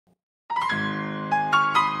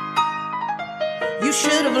You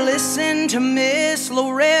should have listened to Miss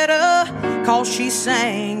Loretta, 'cause she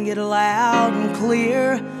sang it loud and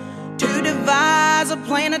clear. To devise a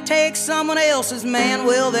plan to take someone else's man,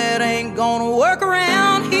 well, that ain't gonna work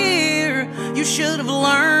around here. You should have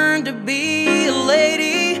learned to be a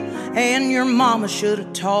lady, and your mama should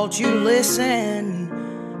have taught you to listen.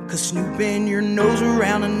 'Cause snooping your nose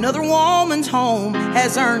around another woman's home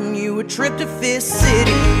has earned you a trip to Fifth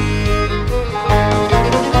City.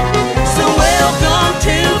 So welcome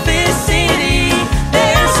to Fifth City.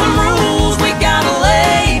 There's some rules we gotta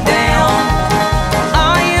lay down.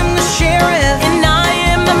 I am the sheriff, and I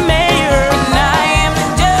am the mayor, and I am the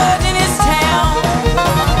judge in this town.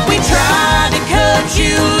 we tried to cut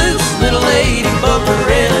you loose, little lady, but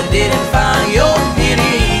Loretta didn't find your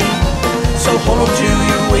pity. So hold on to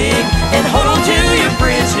your wig and hold on to your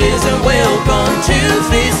britches, and welcome to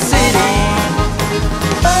Fifth City.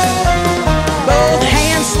 Both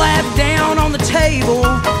hands slapped down on the table.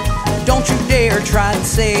 Don't you dare try to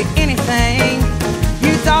say anything.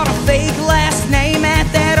 You thought a fake last name at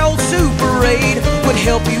that old super raid would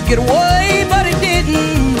help you get away, but it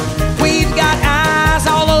didn't. We've got eyes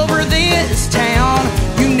all over this town.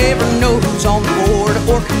 You never know who's on the board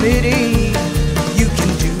or committee. You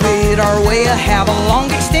can do it our way or have a long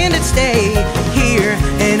extended stay here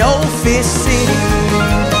in old Fifth City.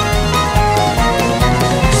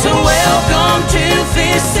 So welcome to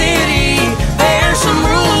Fifth City. There's some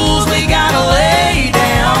rules we gotta lay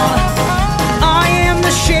down. I am the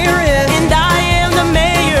sheriff, And I am the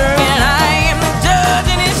mayor, and I am the judge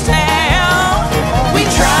in this town. we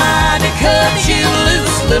tried to cut you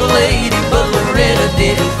loose, little lady, but Loretta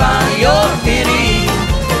didn't find your pity.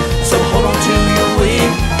 So hold on to your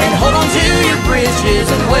wig and hold on to your britches,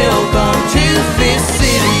 and welcome to Fifth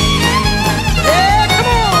City. Yeah, come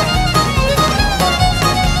on!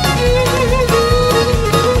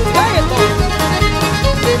 Play it, boy.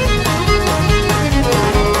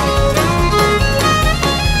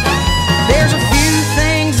 There's a few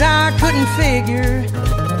things I couldn't figure.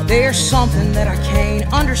 There's something that I can't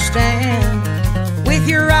understand. With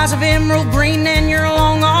your eyes of emerald green and your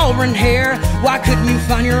long auburn hair, why couldn't you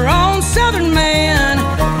find your own southern man?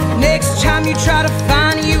 Next time you try to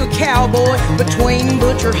find you a cowboy between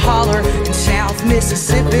Butcher Holler and South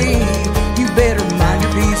Mississippi, you better mind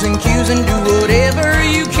your P's and Q's and do whatever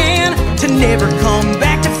you can to never come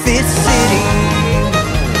back to Fifth City.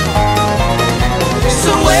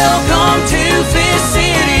 So welcome to Fifth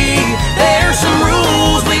City. There's some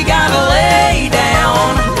rules we gotta lay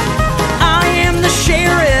down. I am the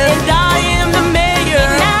sheriff, And I am the mayor,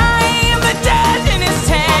 and I am the judge in this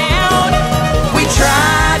town. we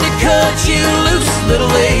tried to cut you loose,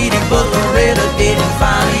 little lady, but Loretta didn't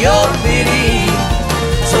find your pity.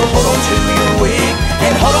 So hold on to your wig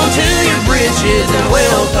and hold on to your britches, and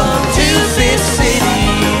welcome to Fifth City.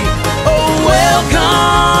 Oh,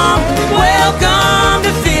 welcome, welcome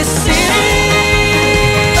to Fifth City.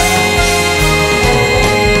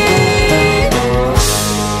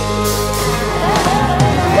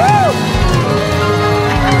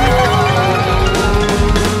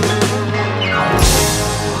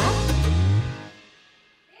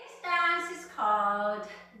 This dance is called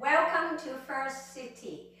Welcome to First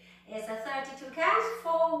City. It's a 32 counts,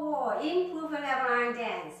 4-war, improve level line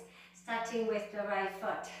dance, starting with the right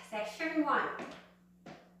foot. Section 1.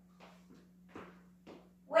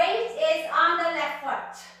 Weight is on the left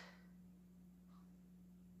foot.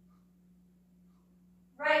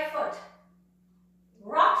 Right foot.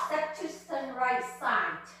 Rock step to the right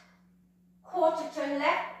side. Quarter turn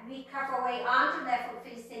left, recover way onto left foot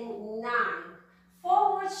facing 9.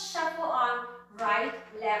 Forward shuffle on right,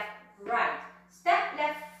 left, right. Step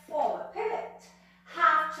left forward, pivot.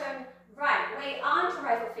 Half turn right, way onto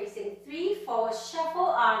right foot facing 3. Forward shuffle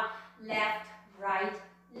on left, right,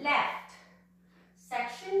 left.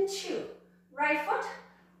 Section 2. Right foot,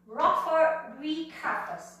 rock forward,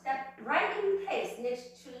 recover. Step right in place,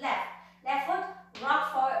 next to left. Left foot,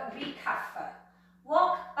 rock forward, recover.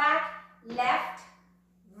 Walk back, left,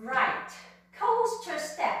 right. Coaster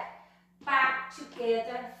step, back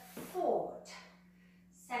together, forward.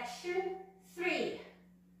 Section 3.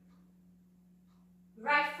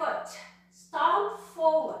 Right foot, stomp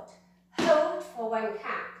forward, hold for 1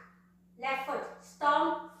 count. Left foot,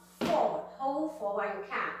 stomp forward, hold for 1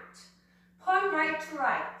 count. Point right to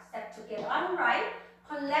right, step together on right,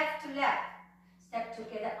 point left to left, step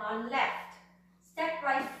together on left. Step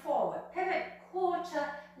right forward, pivot,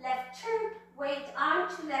 quarter, left turn, weight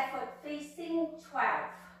onto left foot facing 12.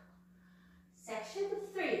 Section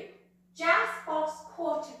 3. Jazz box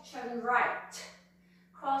quarter turn right.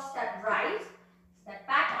 Cross step right, step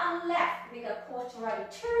back on left, make a quarter to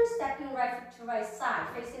right, turn, stepping right foot to right side,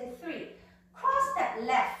 facing 3. Cross step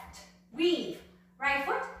left, weave, right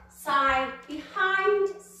foot, side, behind,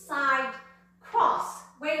 side, cross.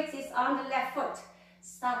 Weight is on the left foot.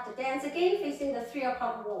 Start the dance again, facing the 3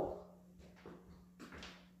 o'clock wall.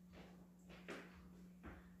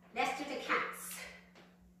 Let's do the counts.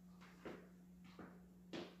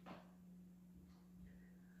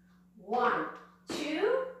 1,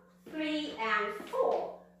 2, 3, and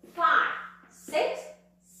 4, 5, 6,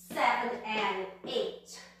 7, and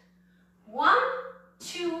 8. 1,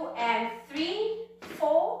 2, and 3,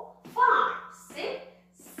 4, 5, 6,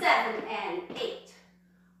 7, and 8.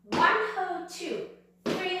 1, hold 2,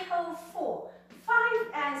 3, hold 4, 5,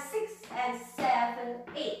 and 6, and 7,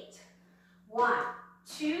 8. 1,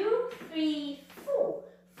 2, 3, 4,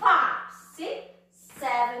 5, 6,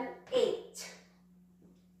 7, 8.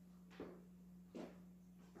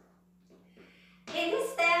 In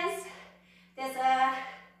this dance, there's a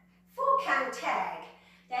 4-count tag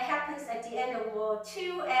that happens at the end of wall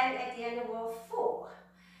 2 and at the end of wall 4.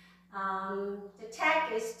 The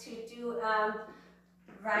tag is to do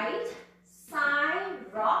right, side,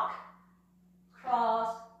 rock,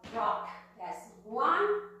 cross, rock. That's 1,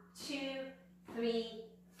 2, 3,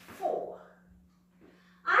 4.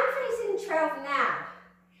 I'm facing 12 now.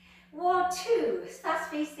 Wall 2 starts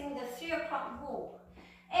facing the 3 o'clock wall.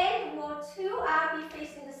 And wall 2, I'll be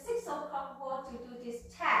facing the 6 o'clock wall to do this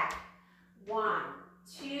tag. 1,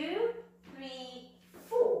 2, 3,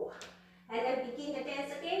 4. And then begin the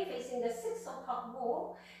dance again, facing the 6 o'clock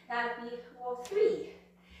wall. That'll be wall 3.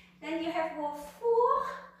 Then you have wall 4,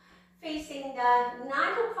 facing the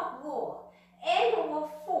 9 o'clock wall. And wall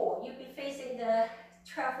 4, you'll be facing the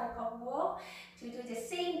 12 o'clock wall to do the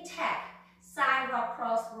same tag. Side rock,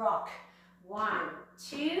 cross rock. 1,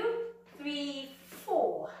 2, 3,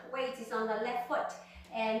 4. Weight is on the left foot.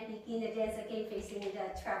 And begin the dance again, facing the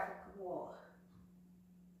 12 o'clock wall.